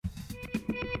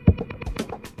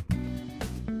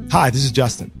Hi, this is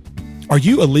Justin. Are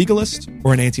you a legalist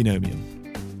or an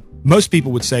antinomian? Most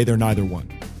people would say they're neither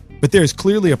one. But there is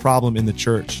clearly a problem in the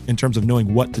church in terms of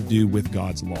knowing what to do with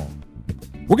God's law.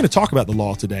 We're going to talk about the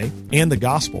law today and the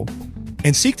gospel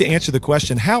and seek to answer the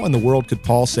question, how in the world could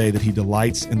Paul say that he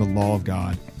delights in the law of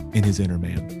God in his inner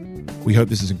man? We hope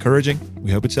this is encouraging.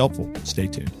 We hope it's helpful. Stay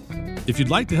tuned. If you'd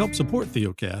like to help support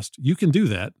Theocast, you can do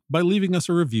that by leaving us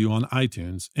a review on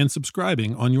iTunes and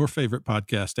subscribing on your favorite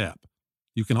podcast app.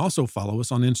 You can also follow us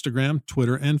on Instagram,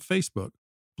 Twitter, and Facebook.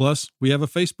 Plus, we have a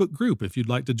Facebook group if you'd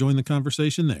like to join the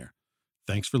conversation there.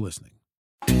 Thanks for listening.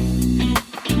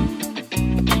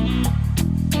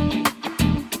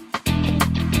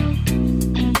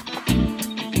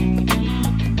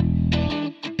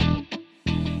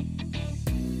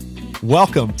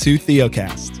 Welcome to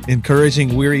Theocast,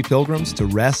 encouraging weary pilgrims to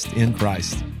rest in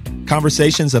Christ.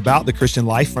 Conversations about the Christian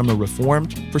life from a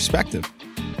Reformed perspective.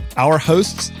 Our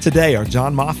hosts today are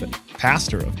John Moffitt,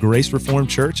 pastor of Grace Reformed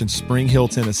Church in Spring Hill,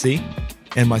 Tennessee,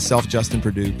 and myself, Justin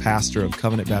Perdue, pastor of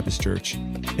Covenant Baptist Church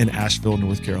in Asheville,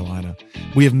 North Carolina.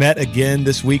 We have met again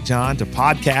this week, John, to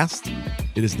podcast.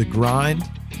 It is the grind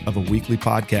of a weekly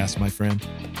podcast, my friend.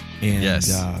 And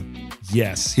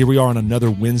yes, here we are on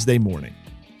another Wednesday morning.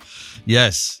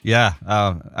 Yes. Yeah.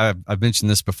 I've mentioned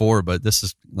this before, but this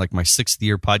is like my 6th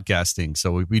year podcasting.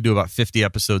 So we do about 50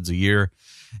 episodes a year.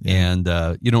 And,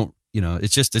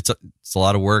 it's a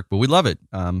lot of work, but we love it.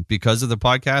 Because of the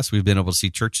podcast, we've been able to see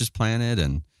churches planted,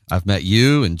 and I've met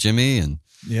you and Jimmy. And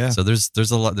so there's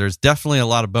definitely a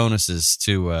lot of bonuses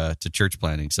to church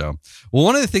planting. So, well,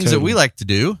 one of the things that we like to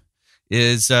do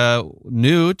is,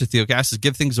 new to Theocast, is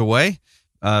give things away,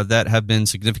 that have been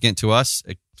significant to us.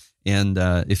 And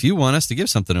if you want us to give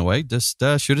something away, just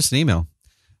shoot us an email.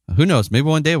 Who knows? Maybe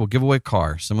one day we'll give away a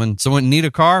car. Someone need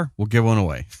a car, we'll give one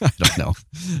away. I don't know.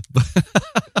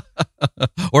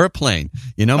 Or a plane.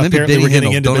 You know, maybe apparently Benny we're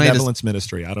getting Hinn into donate benevolence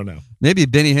ministry. I don't know. Maybe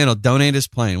Benny Hinn will donate his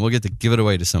plane. We'll get to give it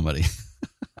away to somebody.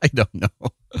 I don't know.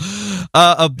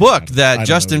 A book that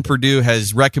Justin Perdue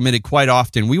has recommended quite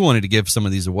often. We wanted to give some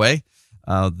of these away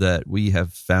that we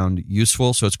have found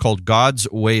useful. So it's called God's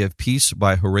Way of Peace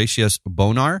by Horatius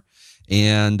Bonar.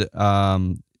 And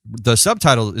the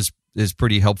subtitle is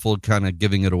pretty helpful, kind of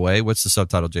giving it away. What's the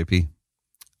subtitle, JP?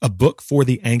 A book for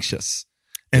the anxious.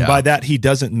 And by that, he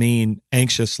doesn't mean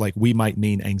anxious like we might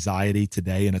mean anxiety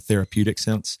today in a therapeutic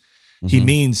sense. Mm-hmm. He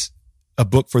means a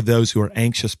book for those who are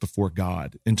anxious before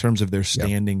God in terms of their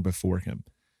standing before him.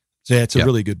 So it's a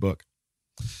really good book.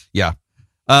 Yeah.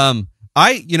 We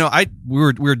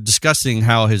were discussing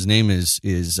how his name is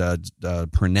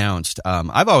pronounced.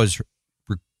 I've always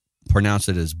pronounced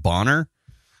it as Bonner.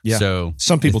 Yeah. So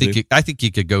some people do. I think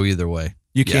you could go either way.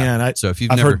 You can.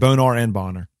 I've heard Bonar and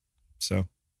Bonner. So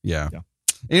yeah.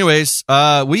 Anyways,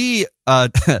 we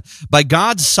by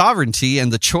God's sovereignty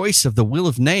and the choice of the will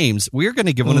of names, we're going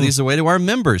to give one of these away to our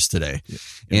members today. Yeah.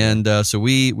 And so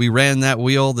we ran that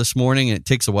wheel this morning. And it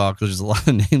takes a while because there's a lot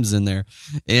of names in there.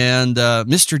 And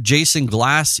Mr. Jason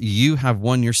Glass, you have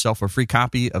won yourself a free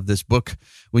copy of this book.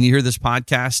 When you hear this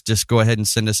podcast, just go ahead and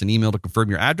send us an email to confirm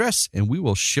your address, and we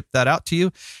will ship that out to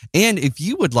you. And if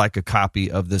you would like a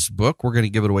copy of this book, we're going to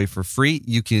give it away for free.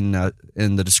 You can,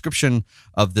 in the description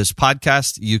of this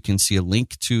podcast, you can see a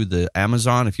link to the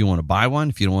Amazon if you want to buy one,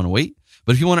 if you don't want to wait.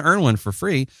 But if you want to earn one for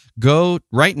free, go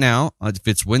right now. If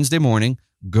it's Wednesday morning,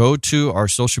 go to our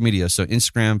social media. So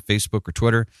Instagram, Facebook, or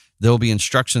Twitter. There'll be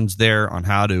instructions there on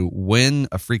how to win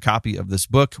a free copy of this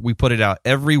book. We put it out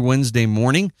every Wednesday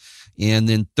morning. And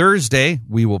then Thursday,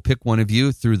 we will pick one of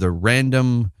you through the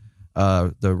random,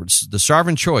 the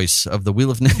sovereign choice of the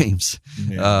Wheel of Names.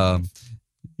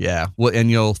 Yeah. Well, and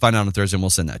you'll find out on Thursday, and we'll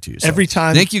send that to you. So, every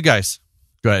time. Thank you, guys.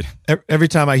 Go ahead. Every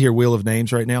time I hear Wheel of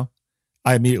Names right now,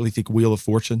 I immediately think Wheel of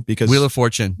Fortune, because Wheel of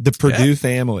Fortune, the Perdue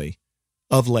family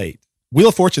of late. Wheel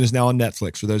of Fortune is now on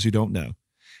Netflix, for those who don't know.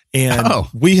 And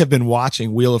we have been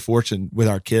watching Wheel of Fortune with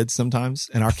our kids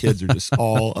sometimes, and our kids are just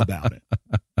all about it.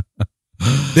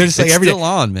 They're just like it's every still day.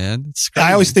 On, man. It's crazy.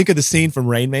 I always think of the scene from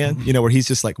Rain Man, where he's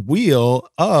just like Wheel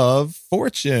of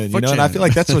Fortune, and I feel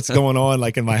like that's what's going on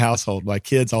like in my household. My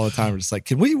kids all the time are just like,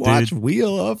 can we watch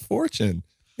Wheel of Fortune?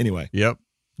 Anyway. Yep.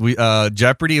 We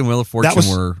Jeopardy and Wheel of Fortune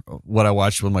were what I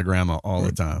watched with my grandma all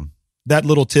the time. That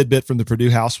little tidbit from the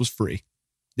Perdue house was free.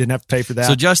 Didn't have to pay for that.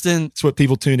 So Justin, it's what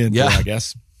people tune in for, I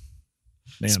guess.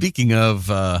 Man. Speaking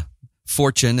of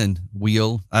Fortune and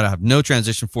Wheel, I have no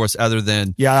transition for us other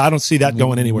than I don't see that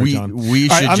going anywhere, John. We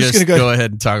should just go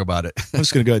ahead and talk about it. I'm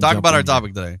just going to go ahead and talk about our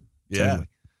topic today. Yeah. Totally.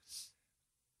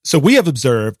 So we have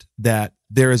observed that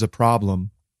there is a problem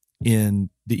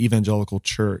in the evangelical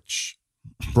church,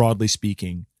 broadly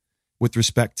speaking, with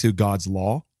respect to God's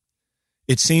law.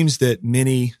 it seems that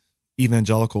many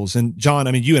evangelicals, and John,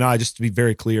 I mean, you and I, just to be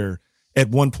very clear, at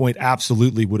one point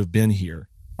absolutely would have been here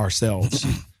ourselves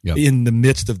Yep. in the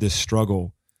midst of this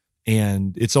struggle.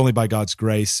 And it's only by God's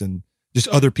grace and just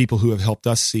other people who have helped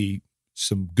us see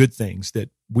some good things that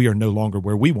we are no longer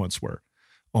where we once were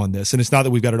on this. And it's not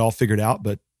that we've got it all figured out,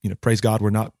 but praise God, we're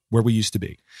not where we used to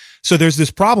be. So there's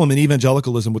this problem in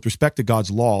evangelicalism with respect to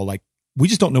God's law. Like, we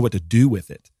just don't know what to do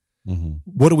with it. Mm-hmm.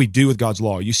 What do we do with God's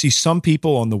law? You see some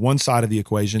people on the one side of the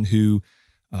equation who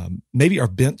maybe are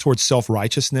bent towards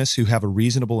self-righteousness, who have a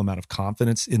reasonable amount of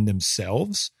confidence in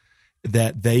themselves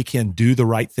that they can do the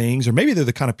right things, or maybe they're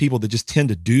the kind of people that just tend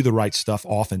to do the right stuff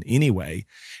often anyway.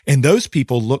 And those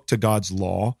people look to God's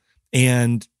law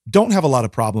and don't have a lot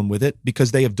of problem with it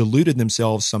because they have deluded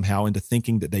themselves somehow into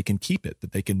thinking that they can keep it,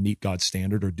 that they can meet God's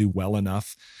standard or do well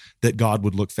enough that God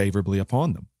would look favorably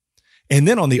upon them. And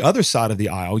then on the other side of the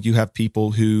aisle, you have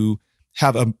people who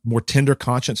have a more tender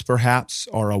conscience, perhaps,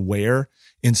 are aware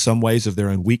in some ways of their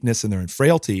own weakness and their own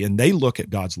frailty, and they look at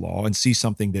God's law and see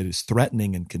something that is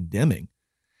threatening and condemning.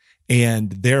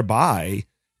 And thereby,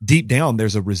 deep down,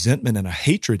 there's a resentment and a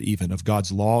hatred even of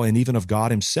God's law and even of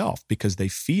God himself, because they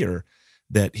fear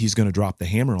that he's going to drop the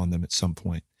hammer on them at some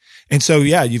point. And so,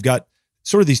 yeah, you've got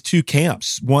sort of these two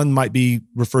camps. One might be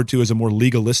referred to as a more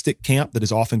legalistic camp that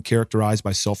is often characterized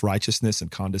by self-righteousness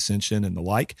and condescension and the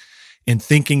like, and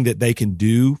thinking that they can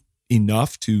do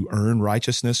enough to earn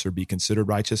righteousness or be considered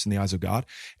righteous in the eyes of God.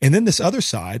 And then this other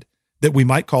side that we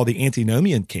might call the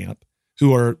antinomian camp,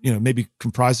 who are, maybe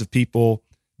comprised of people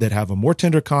that have a more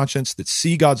tender conscience, that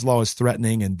see God's law as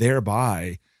threatening and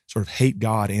thereby sort of hate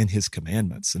God and his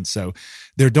commandments. And so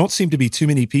there don't seem to be too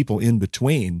many people in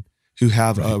between who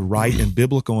have a right and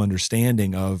biblical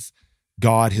understanding of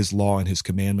God, his law, and his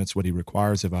commandments, what he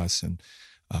requires of us. And,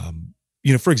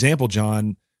 for example,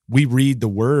 John, we read the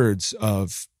words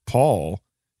of Paul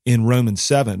in Romans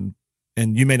 7,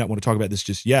 and you may not want to talk about this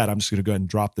just yet. I'm just going to go ahead and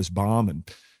drop this bomb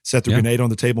and set the grenade on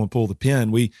the table and pull the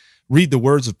pin. We read the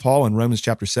words of Paul in Romans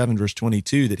chapter 7, verse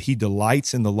 22, that he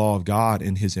delights in the law of God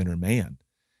in his inner man.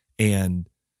 And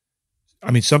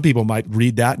I mean, some people might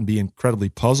read that and be incredibly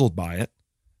puzzled by it.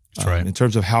 That's right. In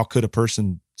terms of how could a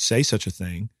person say such a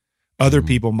thing? Other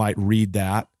people might read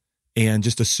that and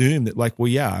just assume that, like, well,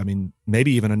 yeah, I mean,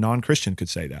 maybe even a non-Christian could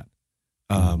say that.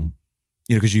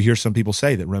 Because you hear some people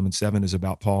say that Romans 7 is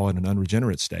about Paul in an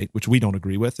unregenerate state, which we don't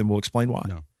agree with, and we'll explain why.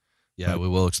 No. Yeah, we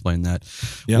will explain that.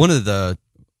 Yeah. One of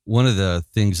the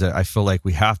things that I feel like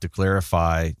we have to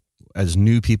clarify as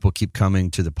new people keep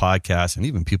coming to the podcast, and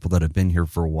even people that have been here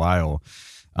for a while,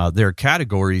 there are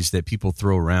categories that people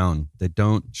throw around that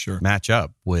don't match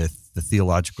up with the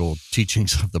theological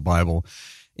teachings of the Bible.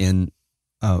 And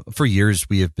for years,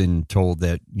 we have been told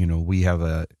that, we have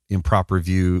a improper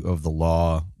view of the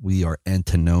law. We are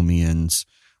antinomians.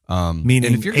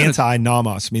 Meaning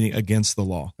anti-nomos, meaning against the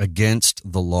law. Against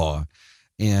the law.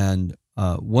 And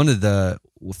one of the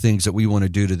things that we want to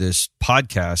do to this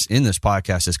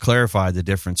podcast is clarify the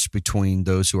difference between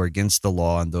those who are against the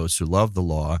law and those who love the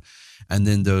law, and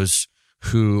then those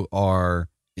who are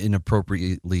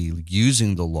inappropriately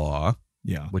using the law,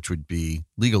 which would be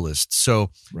legalists. So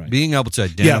being able to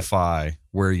identify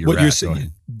where you're at.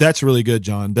 Saying, that's really good,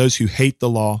 John. Those who hate the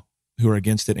law, who are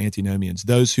against it, antinomians.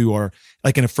 Those who are,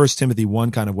 like in a 1 Timothy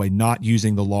 1 kind of way, not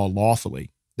using the law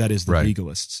lawfully, that is the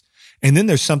legalists. And then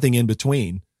there's something in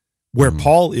between where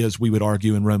Paul is, we would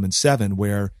argue, in Romans 7,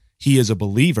 where he is a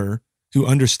believer who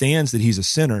understands that he's a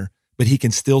sinner, but he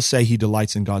can still say he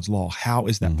delights in God's law. How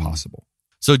is that possible?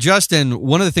 So, Justin,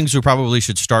 one of the things we probably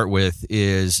should start with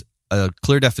is a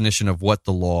clear definition of what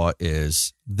the law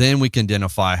is. Then we can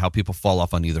identify how people fall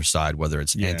off on either side, whether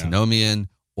it's antinomian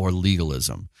or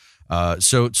legalism.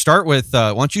 So start with,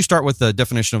 why don't you start with the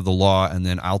definition of the law, and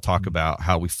then I'll talk about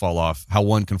how we fall off, how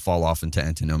one can fall off into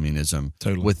antinomianism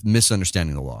with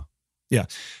misunderstanding the law. Yeah.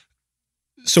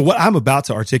 So what I'm about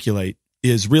to articulate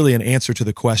is really an answer to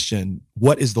the question,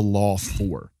 what is the law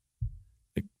for?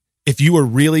 If you were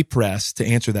really pressed to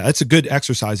answer that, that's a good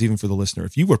exercise even for the listener.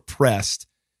 If you were pressed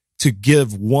to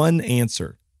give one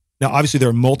answer, now obviously there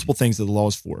are multiple things that the law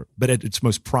is for, but at its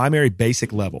most primary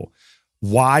basic level,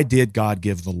 why did God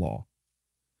give the law?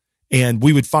 And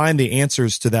we would find the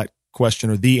answers to that question,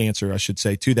 or the answer, I should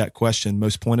say, to that question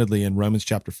most pointedly in Romans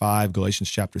chapter 5, Galatians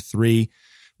chapter 3,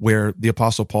 where the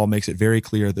Apostle Paul makes it very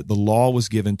clear that the law was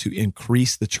given to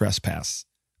increase the trespass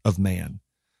of man.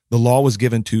 The law was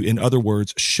given to, in other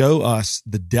words, show us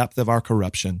the depth of our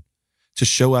corruption, to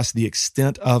show us the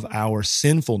extent of our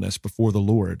sinfulness before the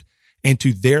Lord, and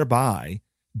to thereby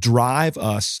drive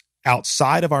us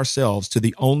outside of ourselves to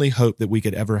the only hope that we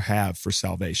could ever have for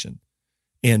salvation.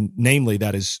 And namely,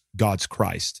 that is God's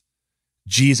Christ,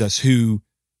 Jesus, who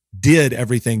did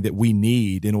everything that we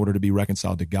need in order to be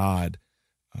reconciled to God,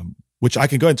 which I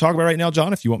can go ahead and talk about right now,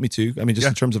 John, if you want me to. I mean, just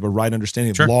in terms of a right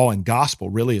understanding of law and gospel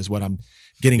really is what I'm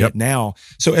getting at now.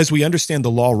 So as we understand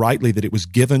the law rightly, that it was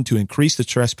given to increase the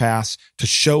trespass, to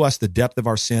show us the depth of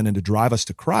our sin, and to drive us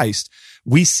to Christ,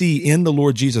 we see in the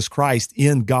Lord Jesus Christ,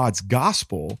 in God's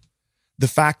gospel, the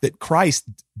fact that Christ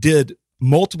did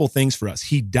multiple things for us.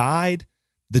 He died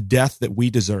the death that we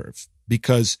deserve,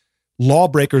 because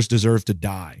lawbreakers deserve to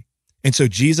die. And so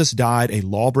Jesus died a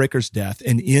lawbreaker's death,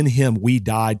 and in him we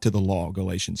died to the law,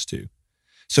 Galatians 2.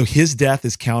 So his death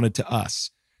is counted to us.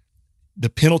 The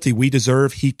penalty we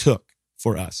deserve, he took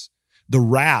for us. The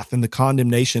wrath and the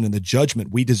condemnation and the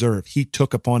judgment we deserve, he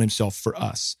took upon himself for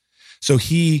us. So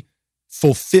he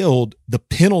fulfilled the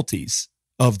penalties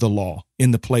of the law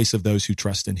in the place of those who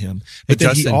trust in him. But then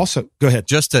Justin, he also, go ahead.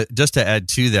 Just to add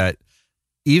to that,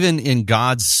 even in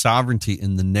God's sovereignty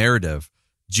in the narrative,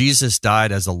 Jesus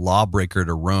died as a lawbreaker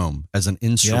to Rome, as an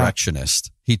insurrectionist.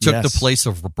 He took the place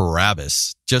of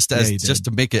Barabbas, just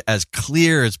to make it as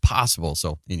clear as possible.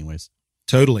 So anyways.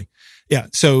 Totally. Yeah.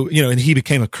 So, and he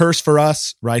became a curse for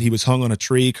us, right? He was hung on a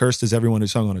tree, cursed is everyone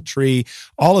who's hung on a tree.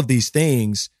 All of these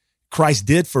things Christ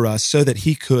did for us so that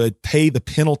he could pay the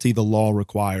penalty the law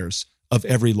requires of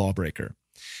every lawbreaker.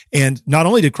 And not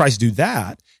only did Christ do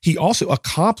that, he also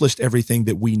accomplished everything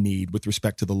that we need with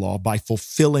respect to the law by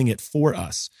fulfilling it for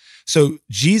us. So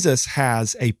Jesus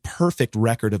has a perfect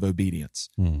record of obedience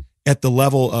at the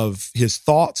level of his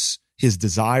thoughts, his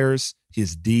desires,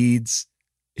 his deeds,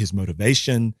 his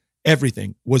motivation.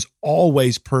 Everything was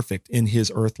always perfect in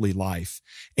his earthly life.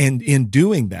 And in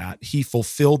doing that, he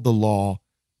fulfilled the law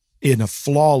in a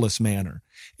flawless manner.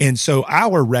 And so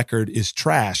our record is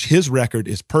trash. His record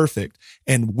is perfect,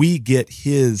 and we get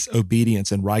his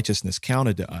obedience and righteousness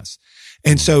counted to us.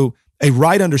 And so a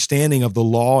right understanding of the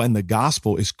law and the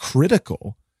gospel is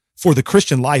critical for the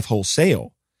Christian life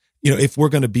wholesale. If we're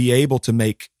going to be able to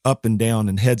make up and down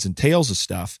and heads and tails of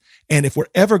stuff, and if we're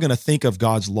ever going to think of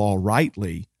God's law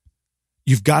rightly,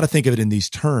 you've got to think of it in these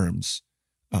terms.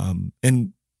 Man,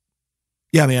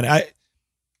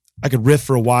 I could riff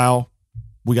for a while.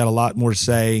 We got a lot more to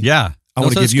say. Yeah. I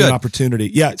want to give you an opportunity.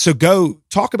 Yeah. So go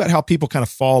talk about how people kind of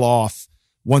fall off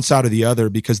one side or the other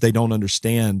because they don't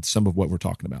understand some of what we're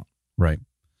talking about. Right.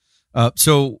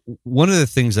 So one of the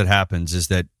things that happens is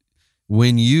that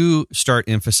when you start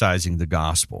emphasizing the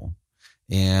gospel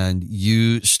and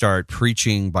you start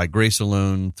preaching by grace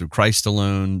alone, through Christ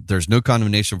alone, there's no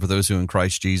condemnation for those who are in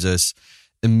Christ Jesus,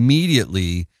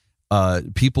 immediately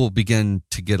people begin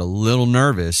to get a little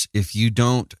nervous if you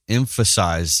don't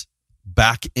emphasize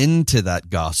back into that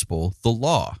gospel the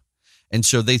law. And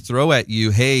so they throw at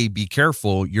you, hey, be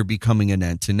careful, you're becoming an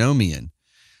antinomian.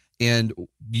 And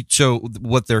so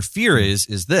what their fear is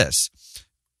this.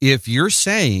 If you're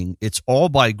saying it's all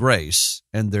by grace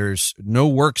and there's no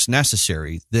works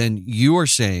necessary, then you are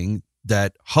saying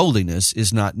that holiness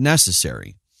is not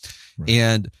necessary. Right.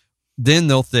 And then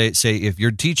they'll say, if you're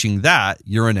teaching that,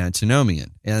 you're an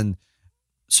antinomian. And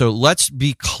so let's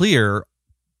be clear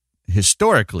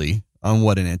historically on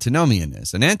what an antinomian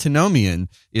is. An antinomian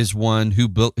is one who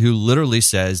literally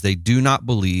says they do not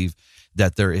believe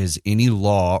that there is any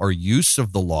law or use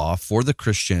of the law for the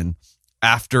Christian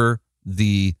after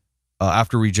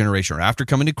regeneration or after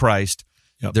coming to Christ.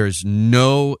 Yep. There's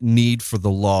no need for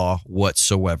the law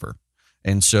whatsoever.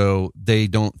 And so they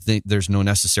don't think there's no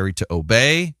necessary to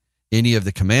obey any of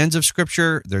the commands of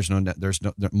Scripture. There's no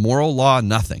moral law,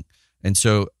 nothing. And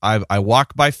so I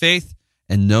walk by faith,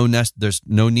 and there's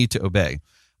no need to obey.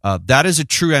 That is a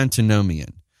true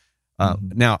antinomian.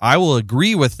 Now, I will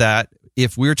agree with that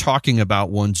if we're talking about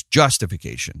one's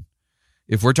justification.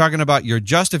 If we're talking about your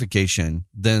justification,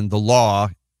 then the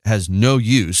law has no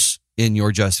use in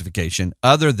your justification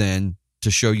other than to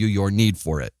show you your need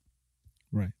for it.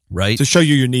 Right? To show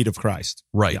you your need of Christ.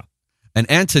 Right. Yeah. An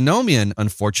antinomian,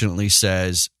 unfortunately,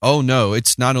 says, oh, no,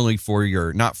 it's not only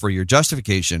not for your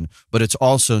justification, but it's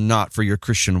also not for your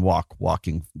Christian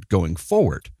going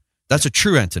forward. That's a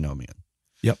true antinomian.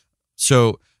 Yep.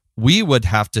 So we would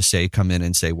have to come in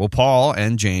and say, well, Paul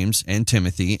and James and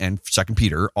Timothy and 2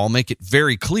 Peter all make it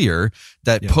very clear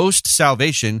that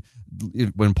post-salvation,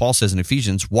 when Paul says in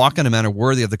Ephesians, walk in a manner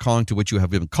worthy of the calling to which you have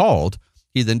been called,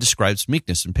 he then describes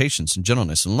meekness and patience and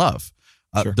gentleness and love.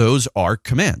 Those are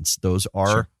commands. Those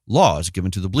are laws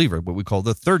given to the believer, what we call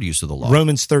the third use of the law.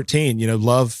 Romans 13,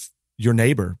 love your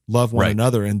neighbor, love one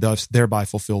another, and thus thereby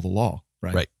fulfill the law.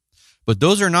 Right. But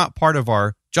those are not part of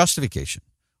our justification.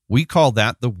 we call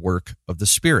that the work of the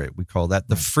Spirit. We call that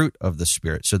the fruit of the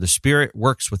Spirit. So the Spirit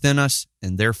works within us,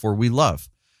 and therefore we love.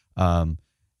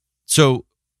 So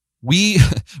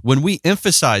when we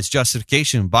emphasize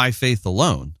justification by faith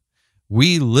alone,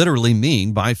 we literally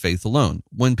mean by faith alone.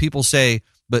 When people say,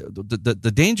 but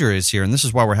the danger is here, and this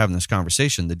is why we're having this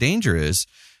conversation, the danger is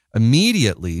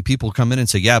immediately people come in and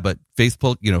say, yeah, but faith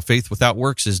without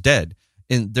works is dead.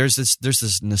 And there's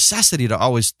this necessity to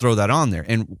always throw that on there.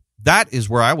 And that is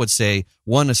where I would say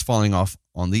one is falling off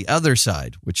on the other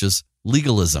side, which is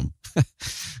legalism.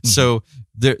 So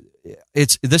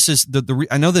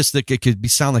I know that it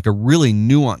could sound like a really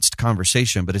nuanced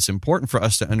conversation, but it's important for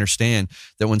us to understand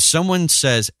that when someone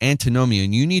says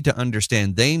antinomian, you need to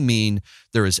understand they mean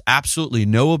there is absolutely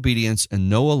no obedience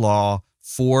and no law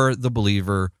for the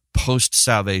believer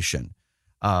post-salvation.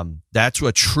 That's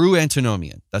a true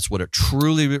antinomian. That's what it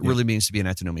really means to be an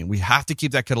antinomian. We have to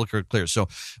keep that kettle clear. So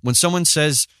when someone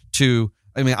says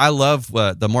I love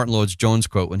the Martin Lloyd-Jones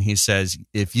quote when he says,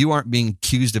 if you aren't being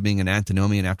accused of being an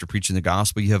antinomian after preaching the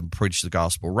gospel, you haven't preached the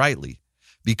gospel rightly,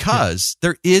 because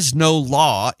there is no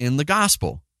law in the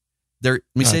gospel. Let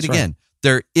me say it again. Right.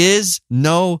 There is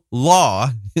no law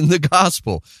in the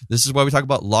gospel. This is why we talk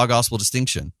about law-gospel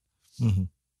distinction. Mm-hmm.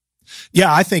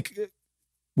 Yeah, I think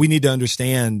we need to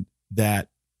understand that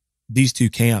these two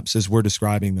camps, as we're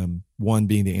describing them, one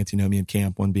being the antinomian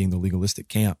camp, one being the legalistic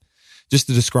camp, just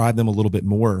to describe them a little bit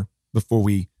more before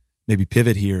we maybe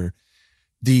pivot here.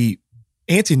 The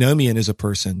antinomian is a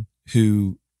person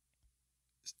who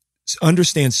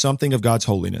understands something of God's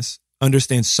holiness,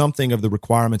 understands something of the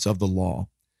requirements of the law,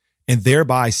 and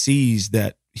thereby sees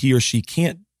that he or she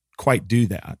can't quite do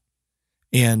that.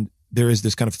 And there is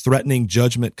this kind of threatening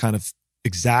judgment, kind of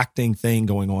exacting thing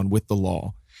going on with the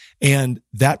law. And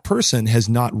that person has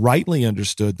not rightly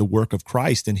understood the work of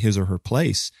Christ in his or her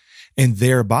place, and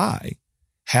thereby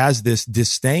has this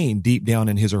disdain deep down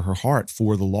in his or her heart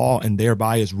for the law, and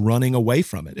thereby is running away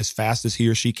from it as fast as he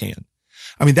or she can.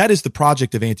 I mean, that is the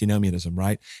project of antinomianism,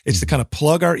 right? It's to kind of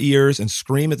plug our ears and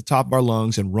scream at the top of our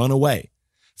lungs and run away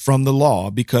from the law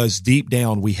because deep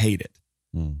down we hate it,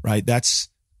 right? That's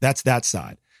that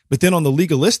side. But then on the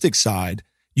legalistic side,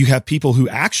 you have people who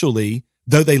actually,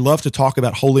 though they love to talk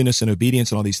about holiness and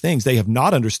obedience and all these things, they have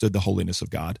not understood the holiness of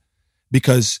God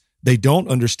because they don't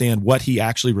understand what he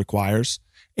actually requires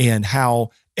and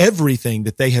how everything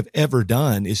that they have ever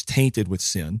done is tainted with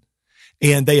sin.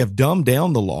 And they have dumbed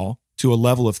down the law to a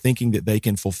level of thinking that they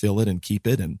can fulfill it and keep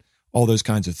it and all those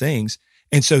kinds of things.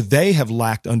 And so they have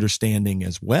lacked understanding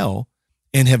as well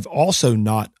and have also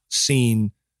not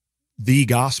seen the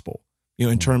gospel,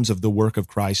 in terms of the work of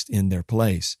Christ in their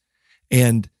place.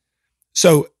 And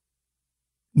so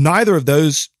neither of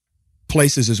those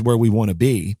places is where we want to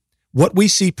be. What we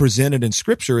see presented in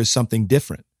Scripture is something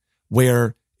different,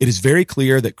 where it is very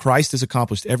clear that Christ has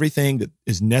accomplished everything that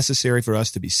is necessary for us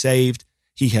to be saved.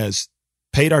 He has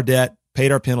paid our debt,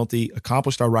 paid our penalty,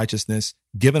 accomplished our righteousness,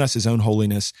 given us his own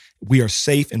holiness. We are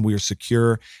safe and we are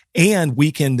secure. And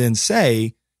we can then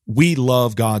say, we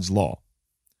love God's law.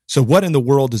 So what in the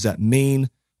world does that mean?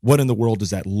 What in the world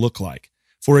does that look like?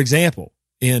 For example,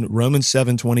 in Romans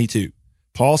 7:22,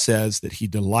 Paul says that he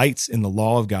delights in the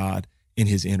law of God in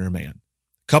his inner man.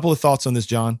 A couple of thoughts on this,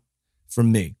 John,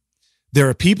 from me. There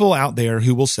are people out there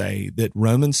who will say that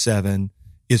Romans 7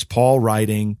 is Paul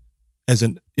writing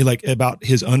about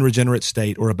his unregenerate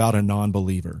state or about a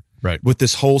non-believer. Right. With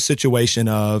this whole situation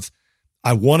of,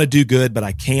 I want to do good, but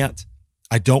I can't.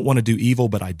 I don't want to do evil,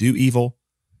 but I do evil.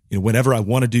 Whenever I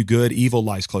want to do good, evil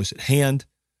lies close at hand.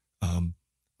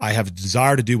 I have a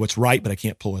desire to do what's right, but I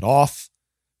can't pull it off.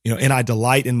 And I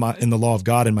delight in the law of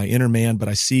God in my inner man, but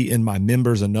I see in my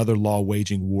members another law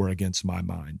waging war against my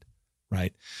mind,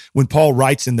 right? When Paul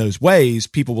writes in those ways,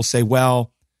 people will say,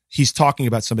 well, he's talking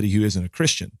about somebody who isn't a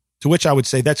Christian, to which I would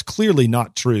say that's clearly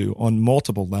not true on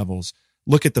multiple levels.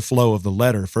 Look at the flow of the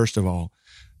letter, first of all.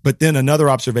 But then another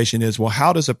observation is, well,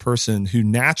 how does a person who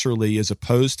naturally is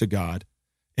opposed to God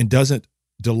and doesn't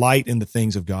delight in the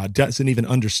things of God, doesn't even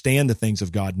understand the things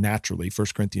of God naturally, 1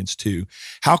 Corinthians 2,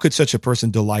 how could such a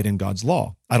person delight in God's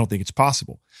law? I don't think it's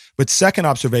possible. But second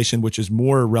observation, which is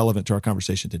more relevant to our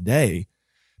conversation today,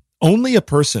 only a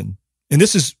person, and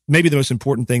this is maybe the most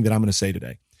important thing that I'm going to say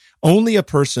today, only a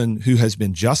person who has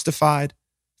been justified,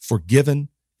 forgiven,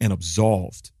 and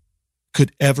absolved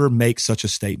could ever make such a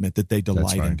statement that they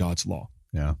delight in God's law.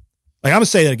 Yeah. Like, I'm going to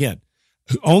say that again.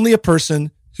 Only a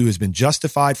person who has been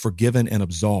justified, forgiven, and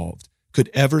absolved could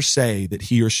ever say that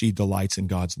he or she delights in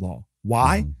God's law.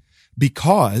 Why?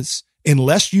 Because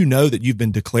unless you know that you've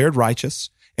been declared righteous,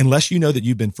 unless you know that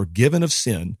you've been forgiven of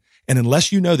sin, and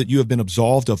unless you know that you have been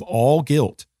absolved of all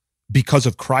guilt because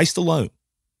of Christ alone,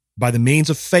 by the means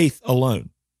of faith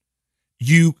alone,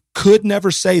 you could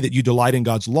never say that you delight in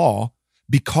God's law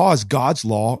because God's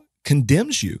law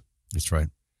condemns you. That's right.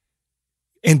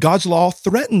 And God's law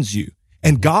threatens you.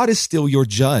 And God is still your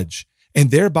judge.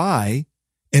 And thereby,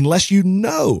 unless you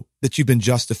know that you've been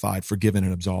justified, forgiven,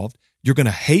 and absolved, you're going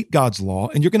to hate God's law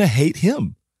and you're going to hate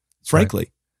him,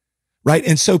 frankly. Right?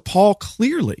 And so Paul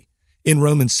clearly in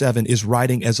Romans 7 is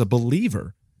writing as a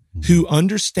believer who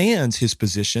understands his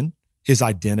position, his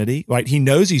identity, right? He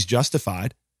knows he's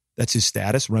justified. That's his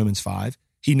status, Romans 5.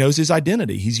 He knows his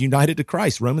identity. He's united to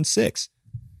Christ, Romans 6.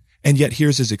 And yet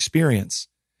here's his experience.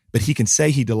 But he can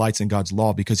say he delights in God's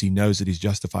law because he knows that he's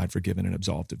justified, forgiven, and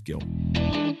absolved of guilt.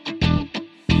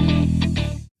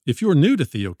 If you're new to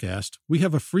Theocast, we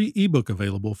have a free ebook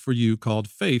available for you called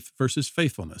Faith versus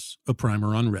Faithfulness, a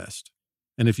primer on rest.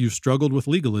 And if you've struggled with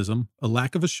legalism, a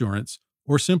lack of assurance,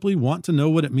 or simply want to know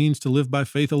what it means to live by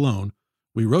faith alone,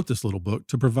 we wrote this little book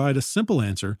to provide a simple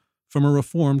answer from a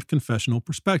Reformed confessional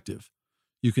perspective.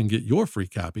 You can get your free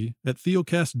copy at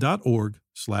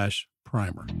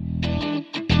theocast.org/primer.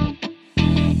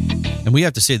 And we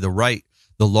have to say the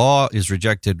law is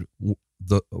rejected,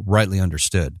 rightly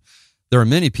understood. There are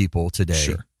many people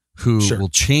today who will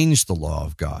change the law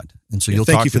of God. And so you'll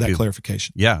thank talk you for to that people,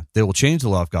 clarification. Yeah, they will change the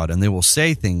law of God and they will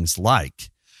say things like,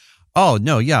 oh,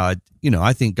 no, yeah,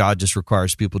 I think God just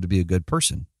requires people to be a good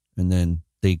person. And then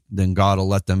God will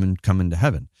let them come into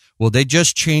heaven. Well, they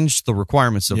just changed the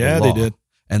requirements of the law. Yeah, they did.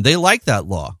 And they like that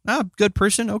law. Good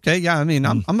person. Okay, yeah, I mean,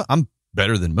 I'm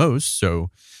better than most.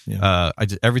 So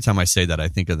every time I say that, I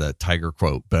think of the Tiger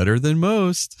quote, better than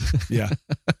most. Yeah.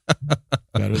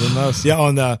 Better than most. Yeah,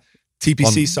 on the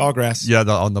TPC Sawgrass. Yeah,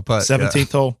 on the putt.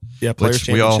 17th hole. Yeah, Players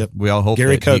Championship. We all hope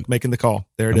Gary Koch making the call.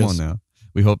 There it is. Come on now.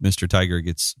 We hope Mr. Tiger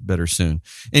gets better soon.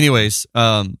 Anyways,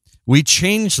 we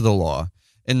changed the law.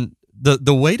 And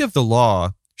the weight of the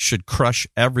law should crush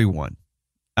everyone.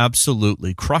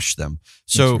 Absolutely crush them.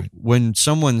 So when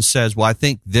someone says, well, I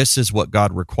think this is what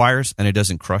God requires, and it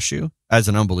doesn't crush you, as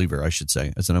an unbeliever, I should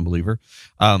say, then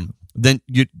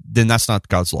that's not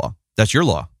God's law. That's your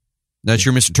law. That's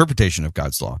your misinterpretation of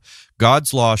God's law.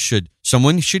 God's law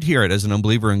someone should hear it as an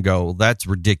unbeliever and go, that's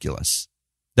ridiculous.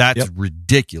 That's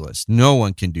ridiculous. No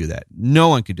one can do that. No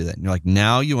one can do that. And you're like,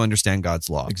 now you understand God's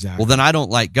law. Exactly. Well, then I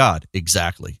don't like God.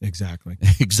 Exactly.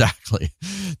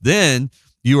 Then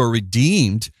you are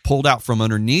redeemed, pulled out from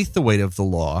underneath the weight of the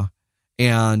law,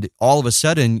 and all of a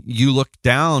sudden you look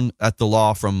down at the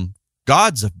law from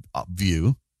God's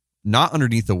view, not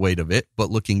underneath the weight of it, but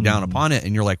looking down upon it,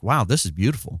 and you're like, wow, this is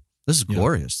beautiful. This is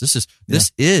glorious. This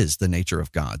is the nature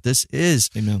of God. This is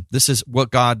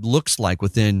what God looks like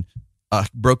within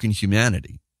broken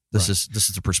humanity. This is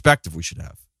the perspective we should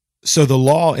have. So the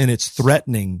law in its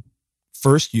threatening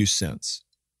first use sense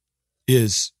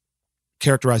is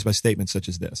characterized by statements such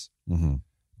as this. Mm-hmm.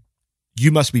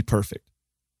 You must be perfect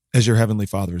as your heavenly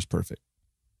Father is perfect.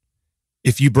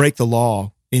 If you break the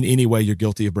law in any way, you're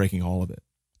guilty of breaking all of it.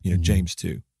 James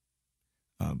 2.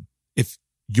 If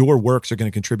your works are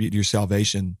going to contribute to your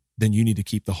salvation, then you need to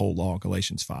keep the whole law,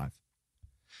 Galatians 5.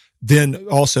 Then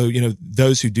also,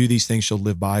 those who do these things shall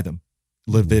live by them,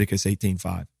 Leviticus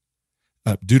 18:5.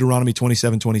 Deuteronomy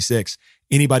 27:26.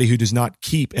 Anybody who does not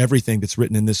keep everything that's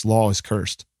written in this law is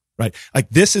cursed. Right? Like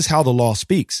this is how the law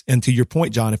speaks. And to your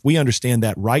point, John, if we understand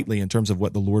that rightly in terms of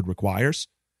what the Lord requires,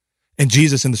 and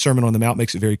Jesus in the Sermon on the Mount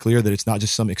makes it very clear that it's not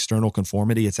just some external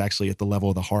conformity, it's actually at the level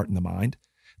of the heart and the mind,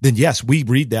 then yes, we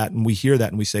read that and we hear that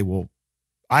and we say, well,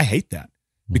 I hate that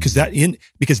because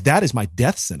that is my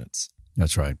death sentence.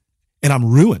 That's right. And I'm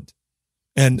ruined.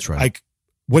 And like,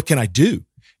 what can I do?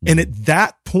 And at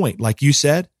that point, like you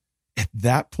said, at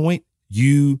that point,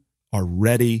 you are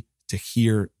ready to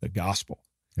hear the gospel.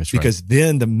 That's because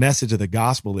then the message of the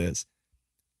gospel is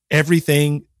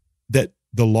everything that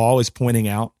the law is pointing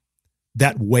out,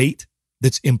 that weight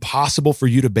that's impossible for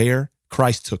you to bear,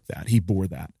 Christ took that. He bore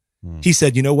that. He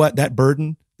said, you know what? That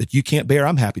burden that you can't bear,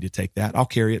 I'm happy to take that. I'll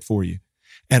carry it for you.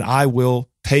 And I will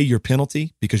pay your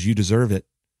penalty because you deserve it.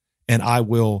 And I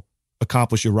will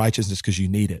accomplish your righteousness because you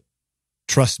need it.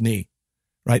 Trust me.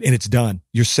 Right? And it's done.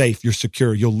 You're safe. You're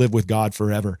secure. You'll live with God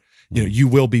forever. You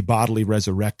will be bodily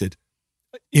resurrected,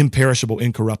 imperishable,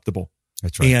 incorruptible.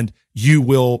 That's right. And you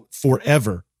will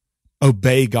forever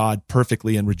obey God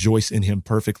perfectly and rejoice in him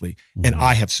perfectly. And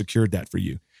I have secured that for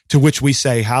you. To which we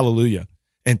say, hallelujah,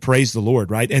 and praise the Lord,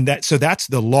 right? And that's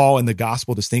the law and the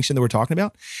gospel distinction that we're talking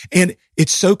about. And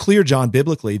it's so clear, John,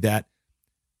 biblically, that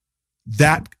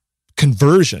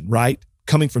conversion, right,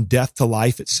 coming from death to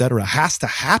life, et cetera, has to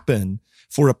happen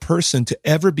for a person to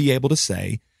ever be able to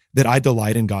say that I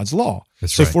delight in God's law.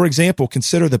 So, for example,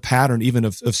 consider the pattern even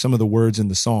of some of the words in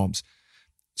the Psalms.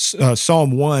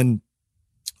 Psalm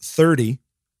 130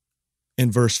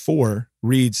 in verse 4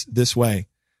 reads this way,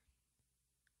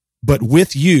 but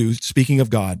with you, speaking of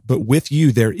God, but with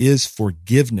you there is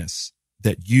forgiveness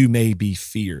that you may be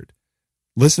feared.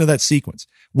 Listen to that sequence.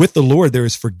 With the Lord, there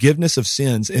is forgiveness of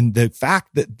sins. And the fact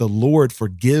that the Lord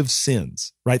forgives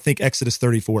sins, right? Think Exodus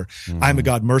 34. I am a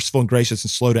God merciful and gracious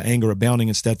and slow to anger, abounding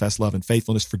in steadfast love and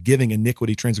faithfulness, forgiving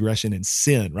iniquity, transgression, and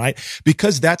sin, right?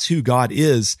 Because that's who God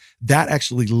is, that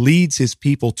actually leads his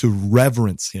people to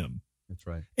reverence him. That's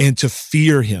right. And to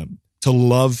fear him, to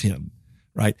love him,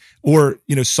 right? Or,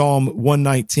 Psalm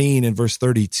 119 and verse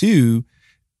 32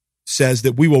 says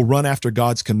that we will run after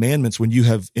God's commandments when you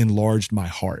have enlarged my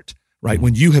heart, right?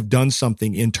 When you have done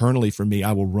something internally for me,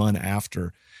 I will run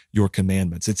after your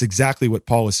commandments. It's exactly what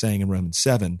Paul is saying in Romans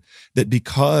 7, that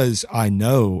because I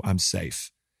know I'm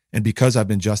safe and because I've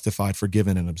been justified,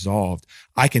 forgiven, and absolved,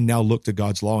 I can now look to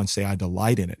God's law and say, I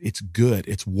delight in it. It's good.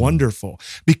 It's wonderful.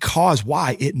 Because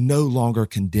why? It no longer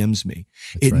condemns me.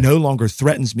 It no longer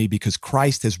threatens me because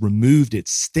Christ has removed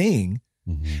its sting.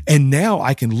 And now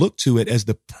I can look to it as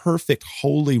the perfect,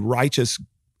 holy, righteous,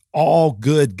 all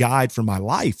good guide for my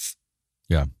life.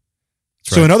 Yeah.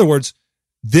 So in other words,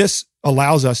 this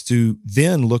allows us to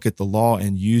then look at the law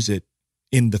and use it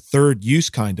in the third use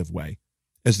kind of way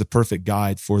as the perfect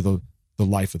guide for the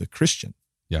life of the Christian.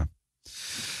 Yeah.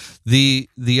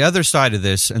 The other side of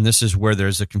this, and this is where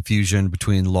there's a confusion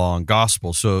between law and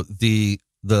gospel. So the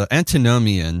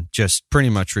antinomian just pretty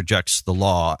much rejects the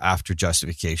law after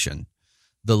justification.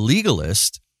 The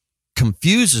legalist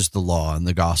confuses the law and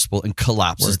the gospel and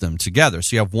collapses them together.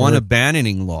 So you have one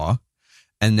abandoning law,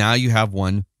 and now you have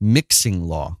one mixing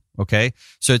law, okay?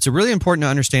 So it's really important to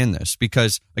understand this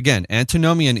because, again,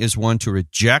 antinomian is one to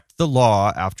reject the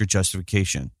law after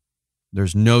justification.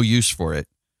 There's no use for it,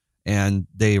 and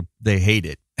they hate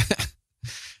it.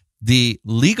 The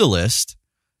legalist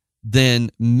then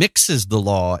mixes the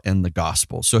law and the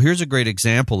gospel. So here's a great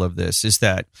example of this is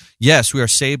that, yes, we are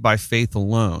saved by faith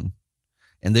alone,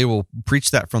 and they will preach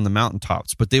that from the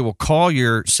mountaintops, but they will call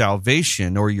your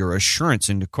salvation or your assurance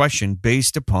into question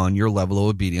based upon your level of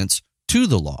obedience to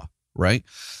the law, right?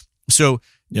 So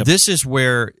this is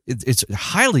where it's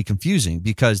highly confusing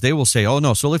because they will say, oh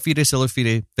no, sola fide,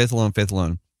 faith alone, faith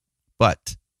alone.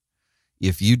 But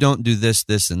if you don't do this,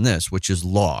 this, and this, which is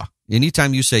law,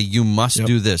 anytime you say you must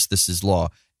do this, this is law,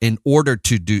 in order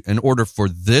for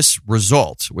this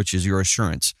result, which is your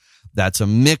assurance, that's a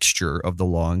mixture of the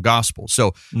law and gospel.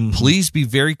 So please be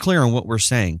very clear on what we're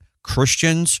saying.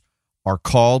 Christians are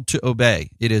called to obey.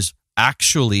 It is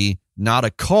actually not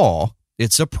a call,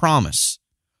 it's a promise.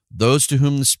 Those to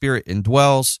whom the Spirit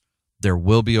indwells, there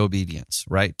will be obedience,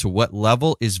 right? To what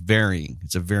level is varying.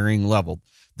 It's a varying level.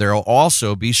 There will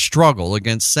also be struggle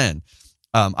against sin.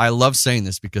 I love saying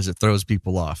this because it throws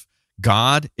people off.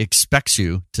 God expects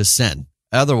you to sin.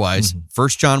 Otherwise, 1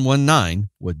 John 1:9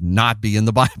 would not be in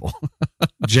the Bible.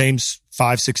 James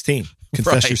 5:16,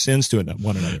 confess your sins to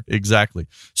one another. Exactly.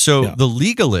 So the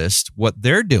legalist, what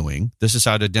they're doing, this is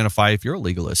how to identify if you're a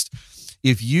legalist.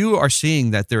 If you are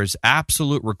seeing that there is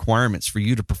absolute requirements for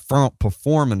you to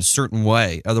perform in a certain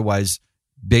way, otherwise,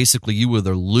 basically you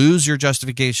either lose your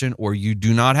justification or you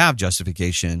do not have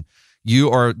justification.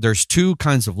 There's two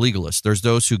kinds of legalists. There's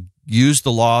those who use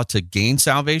the law to gain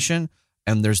salvation,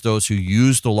 and there's those who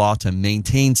use the law to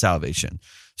maintain salvation.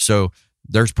 So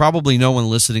there's probably no one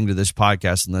listening to this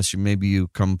podcast, unless maybe you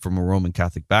come from a Roman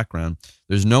Catholic background.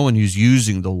 There's no one who's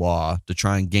using the law to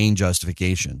try and gain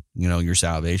justification, your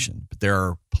salvation. But there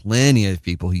are plenty of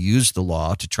people who use the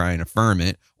law to try and affirm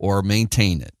it or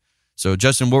maintain it. So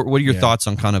Justin, what are your thoughts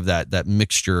on kind of that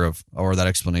mixture of, or that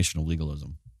explanation of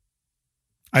legalism?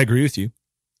 I agree with you.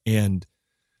 And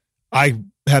I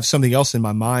have something else in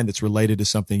my mind that's related to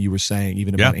something you were saying,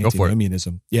 even about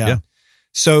antinomianism. Yeah.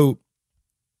 So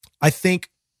I think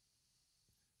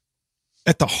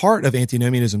at the heart of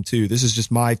antinomianism too, this is just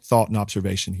my thought and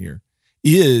observation here,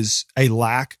 is a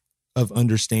lack of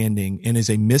understanding and is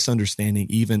a misunderstanding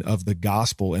even of the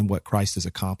gospel and what Christ has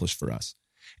accomplished for us.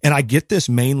 And I get this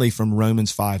mainly from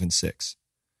Romans 5 and 6.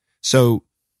 So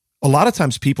a lot of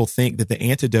times people think that the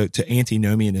antidote to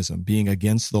antinomianism, being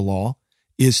against the law,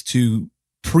 is to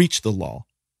preach the law.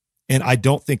 And I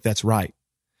don't think that's right.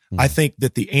 I think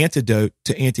that the antidote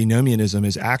to antinomianism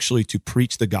is actually to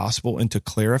preach the gospel and to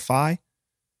clarify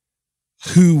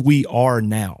who we are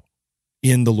now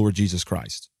in the Lord Jesus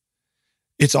Christ.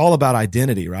 It's all about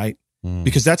identity, right?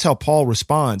 Because that's how Paul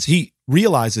responds. He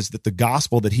realizes that the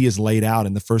gospel that he has laid out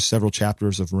in the first several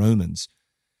chapters of Romans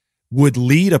would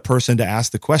lead a person to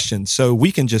ask the question, so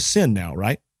we can just sin now,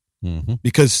 right? Mm-hmm.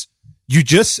 Because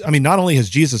not only has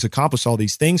Jesus accomplished all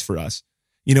these things for us,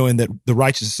 and that the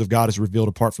righteousness of God is revealed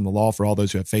apart from the law for all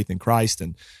those who have faith in Christ,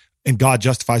 and God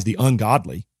justifies the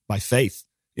ungodly by faith.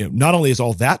 Not only is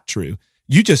all that true,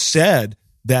 you just said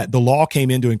that the law came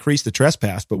in to increase the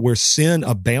trespass, but where sin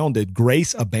abounded,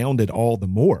 grace abounded all the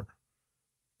more.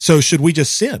 So should we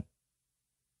just sin?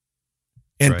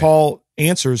 And Right. Paul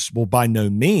answers, well, by no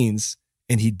means.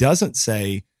 And he doesn't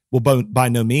say, well, by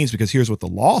no means, because here's what the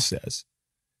law says.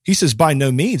 He says, by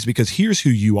no means, because here's who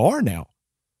you are now.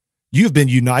 You've been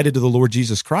united to the Lord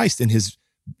Jesus Christ, and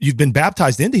you've been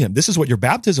baptized into him. This is what your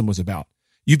baptism was about.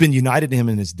 You've been united to him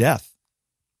in his death.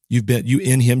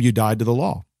 In him, you died to the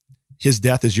law. His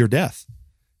death is your death.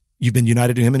 You've been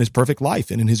united to him in his perfect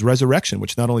life and in his resurrection,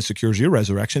 which not only secures your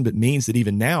resurrection, but means that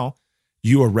even now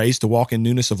you are raised to walk in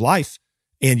newness of life,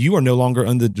 and you are no longer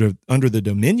under the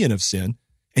dominion of sin,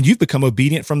 and you've become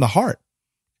obedient from the heart.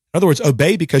 In other words,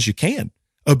 obey because you can.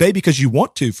 Obey because you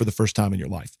want to for the first time in your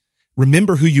life.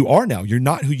 Remember who you are now. You're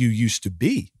not who you used to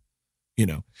be.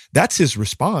 That's his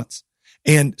response.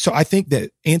 And so I think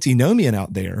that antinomian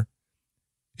out there,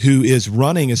 who is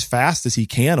running as fast as he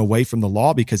can away from the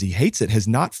law because he hates it, has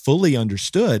not fully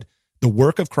understood the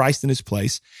work of Christ in his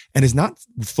place and has not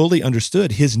fully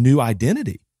understood his new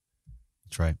identity.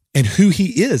 That's right. And who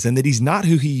he is, and that he's not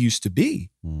who he used to be.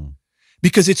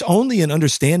 Because it's only in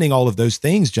understanding all of those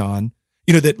things, John,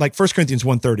 that like 1 Corinthians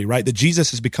 1:30, right? That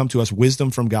Jesus has become to us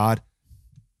wisdom from God,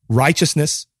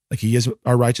 righteousness, like he is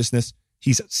our righteousness.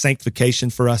 He's sanctification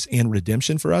for us and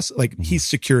redemption for us. Like he's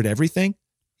secured everything.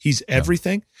 He's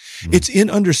everything. Mm-hmm. It's in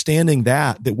understanding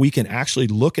that we can actually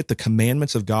look at the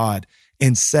commandments of God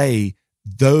and say,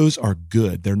 those are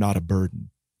good. They're not a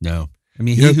burden. No. I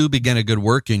mean, he who began a good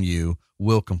work in you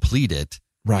will complete it.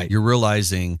 Right. You're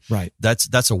realizing right.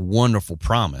 That's a wonderful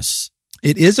promise.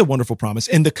 It is a wonderful promise.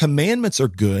 And the commandments are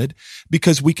good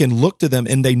because we can look to them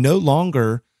and they no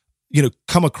longer,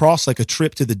 come across like a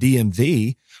trip to the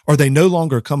DMV, or they no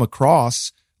longer come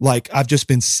across like I've just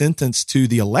been sentenced to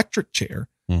the electric chair.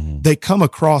 Mm-hmm. They come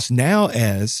across now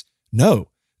as, no,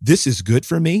 this is good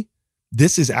for me.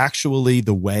 This is actually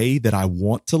the way that I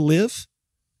want to live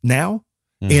now.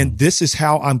 Mm-hmm. And this is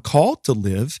how I'm called to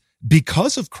live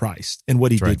because of Christ and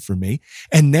what he did for me.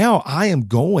 And now I am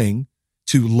going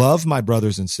to love my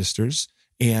brothers and sisters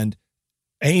and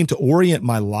aim to orient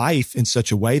my life in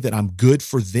such a way that I'm good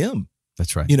for them.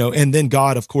 That's right. And then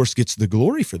God, of course, gets the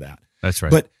glory for that. That's right.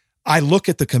 But I look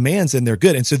at the commands and they're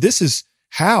good. And so this is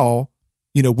how,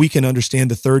 we can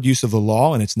understand the third use of the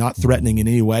law, and it's not threatening in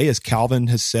any way, as Calvin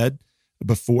has said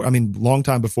before. Long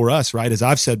time before us, right? As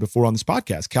I've said before on this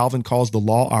podcast, Calvin calls the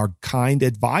law our kind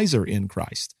advisor in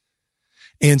Christ.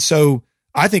 And so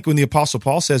I think when the Apostle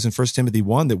Paul says in 1 Timothy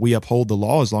 1 that we uphold the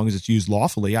law as long as it's used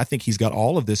lawfully, I think he's got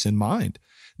all of this in mind,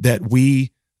 that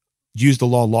we use the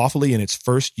law lawfully in its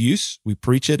first use. We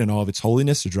preach it in all of its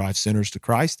holiness to drive sinners to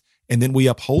Christ. And then we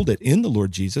uphold it in the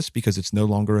Lord Jesus because it's no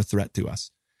longer a threat to us.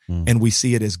 And we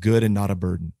see it as good and not a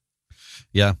burden.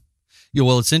 Yeah.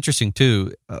 Well, it's interesting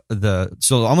too.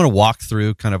 So I'm going to walk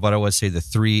through kind of what I would say the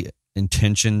three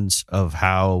intentions of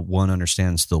how one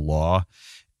understands the law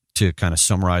to kind of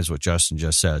summarize what Justin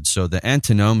just said. So the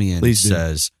antinomian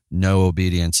says no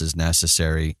obedience is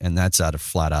necessary, and that's out of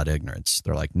flat out ignorance.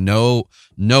 They're like, no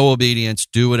obedience,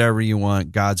 do whatever you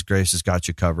want. God's grace has got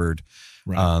you covered.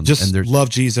 Right. Just love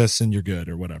Jesus and you're good,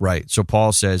 or whatever. Right. So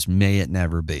Paul says, may it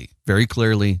never be. Very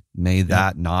clearly, may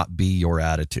that not be your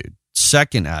attitude.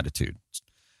 Second attitude,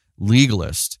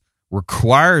 legalist,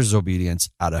 requires obedience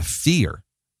out of fear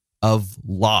of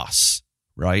loss,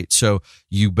 right? So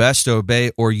you best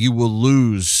obey or you will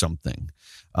lose something,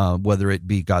 whether it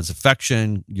be God's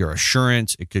affection, your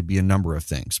assurance, it could be a number of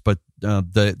things. But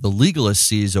the legalist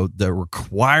sees the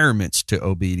requirements to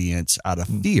obedience out of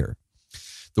fear.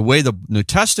 The way the New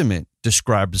Testament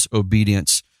describes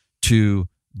obedience to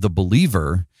the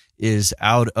believer is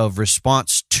out of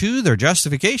response to their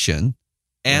justification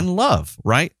and love,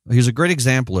 right? Here's a great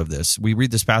example of this. We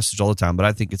read this passage all the time, but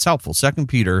I think it's helpful. 2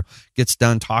 Peter gets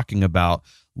done talking about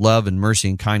love and mercy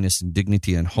and kindness and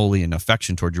dignity and holy and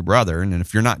affection toward your brother. And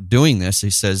if you're not doing this, he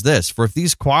says this, for whoever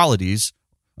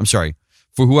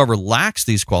lacks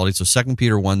these qualities, so 2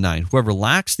 Peter 1:9, whoever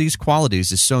lacks these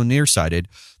qualities is so nearsighted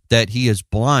that he is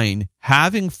blind,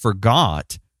 having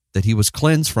forgot that he was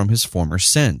cleansed from his former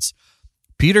sins.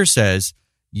 Peter says,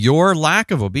 your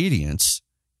lack of obedience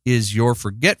is your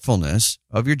forgetfulness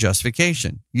of your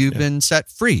justification. You've been set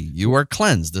free. You are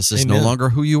cleansed. This is no longer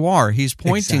who you are. He's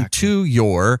pointing to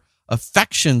your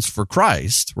affections for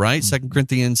Christ, right? 2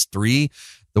 Corinthians 3,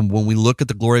 When we look at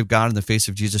the glory of God in the face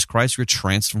of Jesus Christ, we're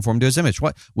transformed to his image.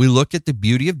 What? We look at the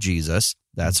beauty of Jesus.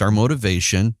 That's our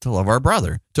motivation to love our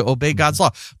brother, to obey God's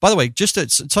law. By the way,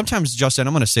 sometimes, Justin,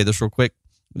 I'm going to say this real quick.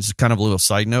 This is kind of a little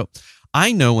side note.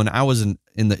 I know when I was in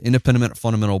the independent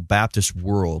fundamental Baptist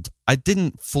world, I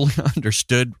didn't fully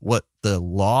understood what the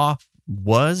law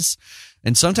was.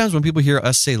 And sometimes when people hear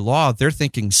us say law, they're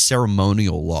thinking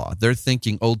ceremonial law. They're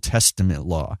thinking Old Testament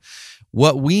law.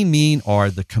 What we mean are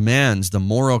the commands, the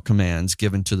moral commands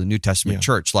given to the New Testament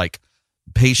church, like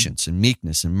patience and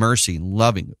meekness and mercy and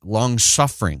loving, long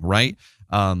suffering, right?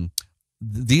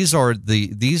 These are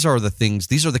the things,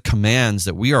 these are the commands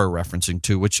that we are referencing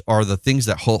to, which are the things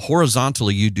that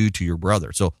horizontally you do to your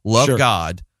brother. So love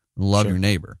God and love your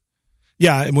neighbor.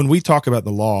 Yeah, and when we talk about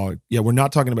the law, we're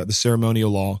not talking about the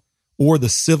ceremonial law or the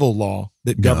civil law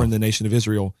that governed the nation of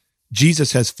Israel.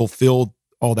 Jesus has fulfilled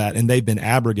all that, and they've been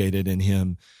abrogated in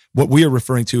him. What we are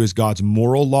referring to is God's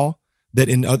moral law, that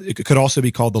it could also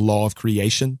be called the law of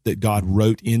creation, that God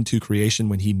wrote into creation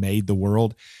when he made the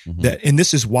world. And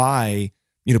this is why,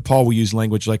 Paul will use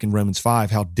language like in Romans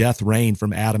 5, how death reigned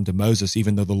from Adam to Moses,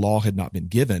 even though the law had not been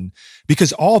given,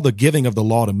 because all the giving of the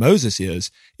law to Moses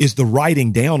is the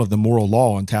writing down of the moral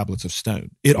law on tablets of stone.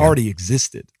 It already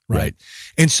existed, right?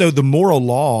 And so the moral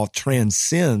law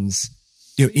transcends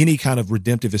any kind of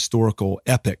redemptive historical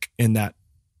epic in that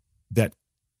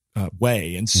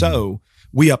way. And so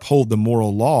we uphold the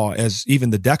moral law as even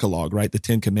the Decalogue, right? The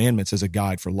 10 Commandments as a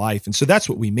guide for life. And so that's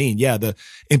what we mean. Yeah, the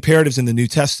imperatives in the New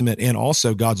Testament and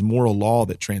also God's moral law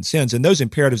that transcends. And those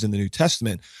imperatives in the New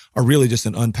Testament are really just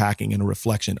an unpacking and a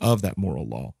reflection of that moral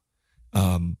law.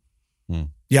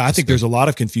 I think there's a lot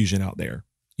of confusion out there,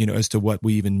 as to what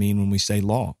we even mean when we say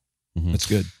law. That's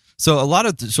good. So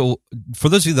for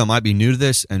those of you that might be new to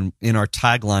this, and in our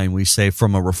tagline we say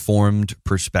from a Reformed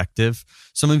perspective,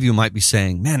 some of you might be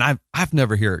saying, "Man, I've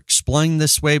never heard it explained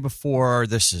this way before.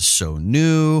 This is so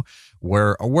new.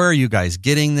 Where are you guys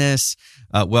getting this?"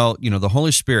 Well, the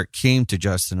Holy Spirit came to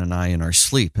Justin and I in our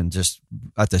sleep, and just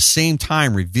at the same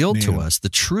time revealed to us the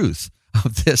truth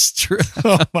of this truth.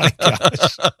 Oh my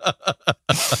gosh.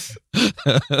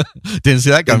 Didn't see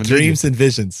that coming. Dreams and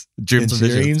visions. Dreams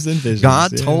and visions.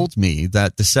 God told me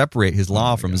that to separate his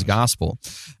law from his gospel.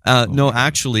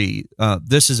 Actually,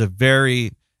 this is a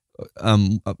very,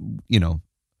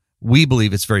 we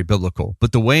believe it's very biblical,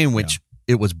 but the way in which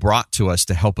it was brought to us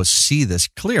to help us see this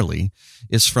clearly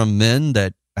is from men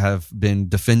that have been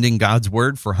defending God's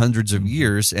word for hundreds of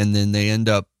years, and then they end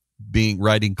up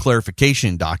writing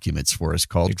clarification documents for us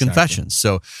called confessions.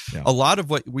 So a lot of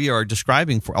what we are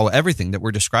describing everything that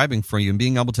we're describing for you, and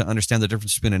being able to understand the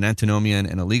difference between an antinomian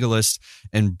and a legalist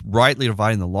and rightly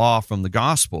dividing the law from the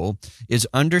gospel, is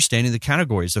understanding the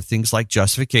categories of things like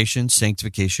justification,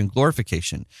 sanctification,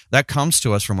 glorification. That comes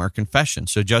to us from our confession.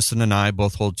 So Justin and I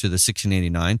both hold to the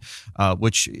 1689,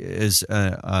 which is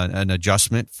an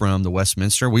adjustment from the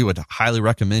Westminster. We would highly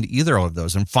recommend either of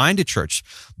those, and find a church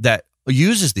that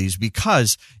uses these,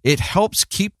 because it helps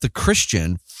keep the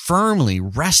Christian firmly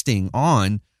resting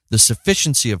on the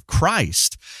sufficiency of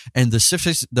Christ. And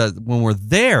when we're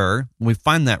there, when we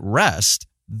find that rest,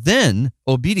 then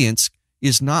obedience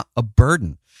is not a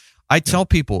burden. I tell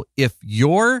people, if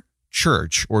your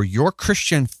church or your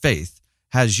Christian faith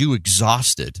has you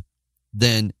exhausted,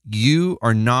 then you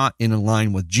are not in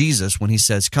line with Jesus when he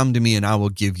says, "Come to me and I will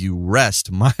give you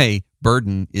rest. My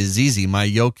burden is easy. My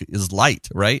yoke is light,"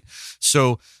 right?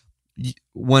 So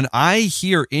when I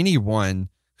hear anyone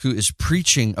who is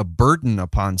preaching a burden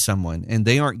upon someone and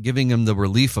they aren't giving them the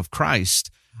relief of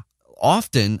Christ,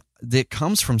 often that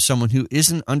comes from someone who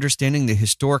isn't understanding the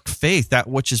historic faith, that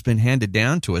which has been handed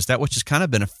down to us, that which has kind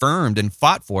of been affirmed and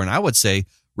fought for, and I would say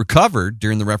recovered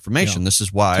during the Reformation. This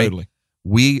is why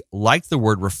we like the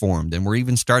word reformed, and we're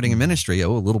even starting a ministry, a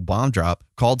little bomb drop,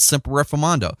 called Semper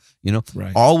Reformando,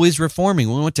 always reforming.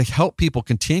 We want to help people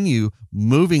continue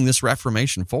moving this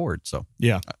Reformation forward. So,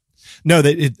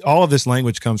 all of this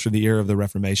language comes from the era of the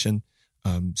Reformation.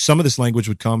 Some of this language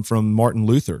would come from Martin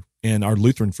Luther and our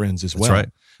Lutheran friends as well.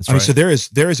 That's right. So there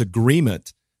is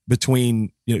agreement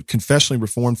between confessionally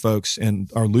reformed folks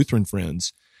and our Lutheran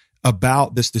friends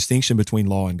about this distinction between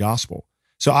law and gospel.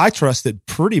 So I trust that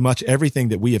pretty much everything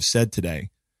that we have said today,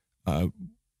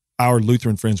 our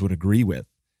Lutheran friends would agree with,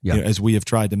 as we have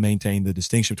tried to maintain the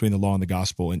distinction between the law and the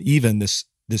gospel, and even this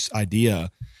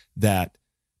idea that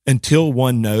until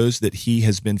one knows that he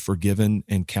has been forgiven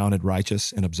and counted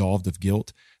righteous and absolved of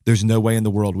guilt, there's no way in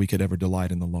the world we could ever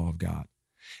delight in the law of God.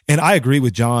 And I agree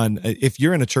with John. If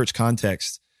you're in a church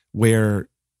context where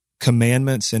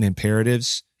commandments and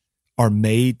imperatives are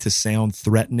made to sound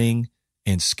threatening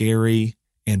and scary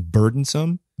and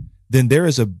burdensome, then there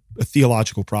is a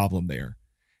theological problem there.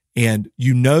 And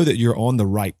you know that you're on the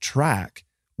right track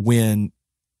when,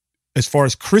 as far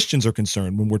as Christians are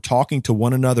concerned, when we're talking to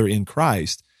one another in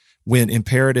Christ, when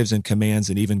imperatives and commands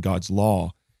and even God's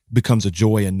law becomes a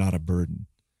joy and not a burden,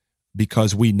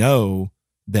 because we know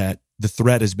that the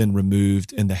threat has been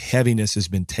removed and the heaviness has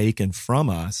been taken from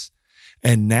us.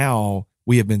 And now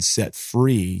we have been set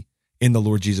free in the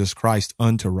Lord Jesus Christ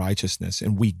unto righteousness.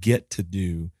 And we get to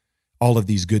do all of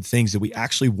these good things that we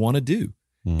actually want to do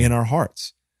in our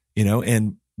hearts,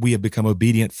 and we have become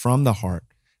obedient from the heart.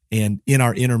 And in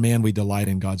our inner man, we delight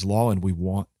in God's law and we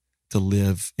want to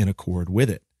live in accord with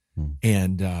it.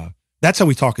 And that's how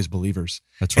we talk as believers.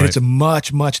 That's right. And it's a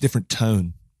much, much different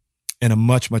tone and a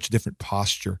much, much different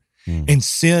posture. And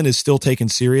sin is still taken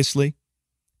seriously.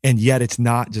 And yet it's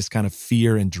not just kind of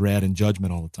fear and dread and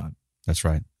judgment all the time. That's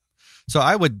right. So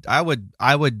I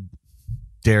would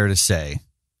dare to say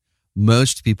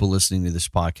most people listening to this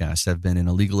podcast have been in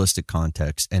a legalistic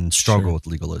context and struggle with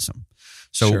legalism.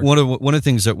 So one of the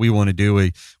things that we want to do,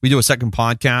 we do a second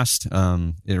podcast.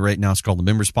 Right now it's called the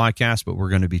Members Podcast, but we're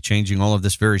going to be changing all of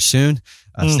this very soon.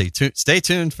 Stay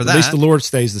tuned for that. At least the Lord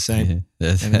stays the same.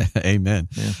 Amen.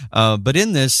 Yeah. But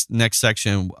in this next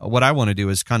section, what I want to do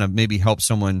is kind of maybe help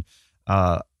someone.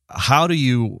 How do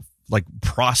you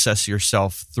process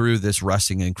yourself through this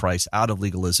resting in Christ out of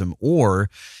legalism? Or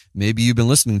maybe you've been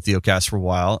listening to Theocast for a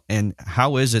while, and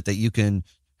how is it that you can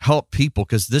help people?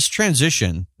 Because this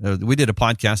transition, we did a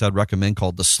podcast I'd recommend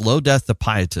called The Slow Death of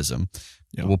Pietism.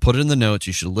 Yeah. We'll put it in the notes.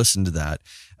 You should listen to that.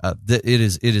 It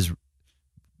is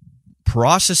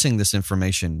processing this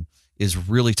information is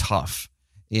really tough,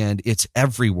 and it's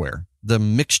everywhere. The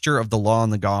mixture of the law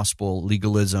and the gospel,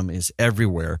 legalism is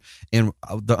everywhere. And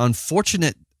the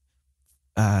unfortunate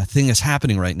thing that's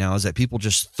happening right now is that people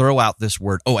just throw out this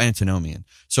word, antinomian.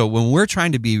 So when we're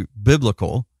trying to be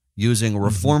biblical using a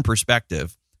reform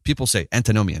perspective, people say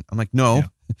antinomian. I'm like, no,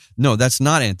 that's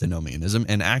not antinomianism.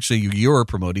 And actually, you're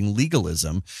promoting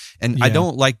legalism. And I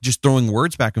don't like just throwing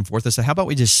words back and forth. I say, how about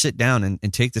we just sit down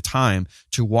and take the time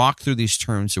to walk through these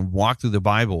terms and walk through the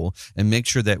Bible and make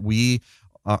sure that we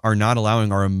are not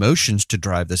allowing our emotions to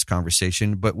drive this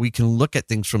conversation, but we can look at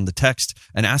things from the text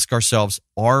and ask ourselves,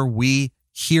 are we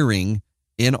hearing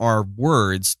in our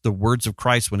words the words of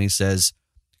Christ when he says,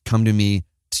 come to me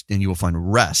and you will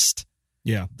find rest?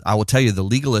 Yeah. I will tell you, the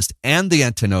legalist and the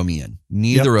antinomian,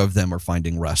 neither of them are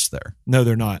finding rest there. No,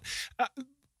 they're not.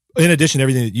 In addition to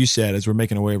everything that you said, as we're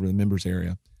making our way over the members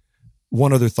area,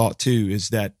 one other thought too is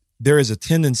that there is a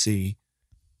tendency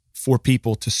for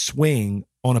people to swing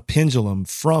on a pendulum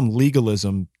from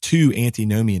legalism to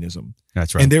antinomianism.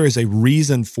 That's right. And there is a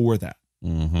reason for that.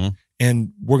 Mm-hmm.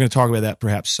 And we're going to talk about that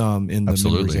perhaps some in the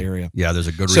members area. Yeah, there's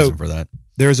a good reason for that.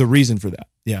 There's a reason for that.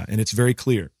 Yeah, and it's very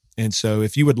clear. And so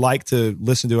if you would like to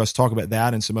listen to us talk about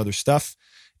that and some other stuff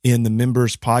in the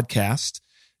Members Podcast,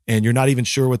 and you're not even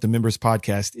sure what the Members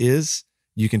Podcast is,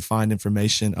 you can find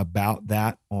information about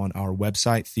that on our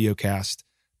website,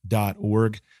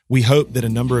 theocast.org. We hope that a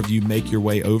number of you make your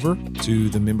way over to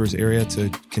the members area to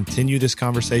continue this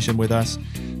conversation with us.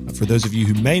 For those of you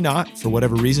who may not, for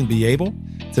whatever reason, be able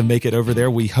to make it over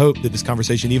there, we hope that this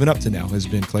conversation, even up to now, has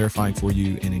been clarifying for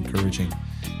you and encouraging,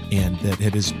 and that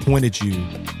it has pointed you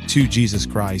to Jesus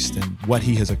Christ and what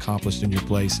he has accomplished in your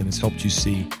place, and has helped you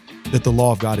see that the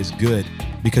law of God is good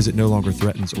because it no longer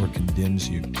threatens or condemns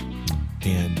you.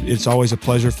 And it's always a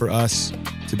pleasure for us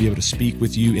to be able to speak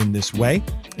with you in this way,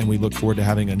 and we look forward to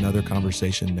having another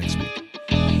conversation next week.